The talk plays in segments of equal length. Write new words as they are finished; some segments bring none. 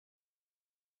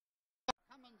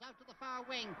Out to the far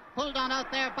wing, pulled on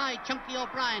out there by Chunky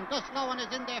O'Brien. Gus Lohan is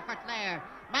in there for Clare.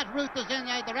 Matt Ruth is in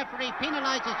there. The referee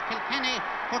penalises Kilkenny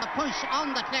for the push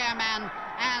on the Clare man,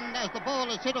 and as the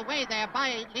ball is hit away there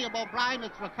by Liam O'Brien,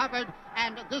 it's recovered,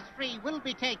 and this free will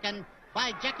be taken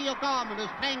by Jackie O'Gorman,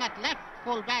 who's playing at left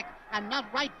full-back and not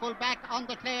right full-back on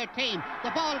the Clare team.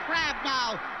 The ball grabbed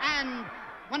now, and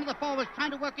one of the forwards trying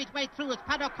to work his way through is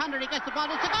Pat O'Connor. He gets the ball.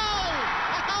 It's a goal!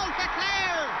 A goal for Clare!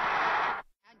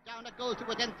 Down it goes to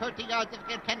within 30 yards of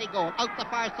Kilkenny goal, out the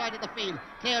far side of the field.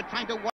 Clare trying to work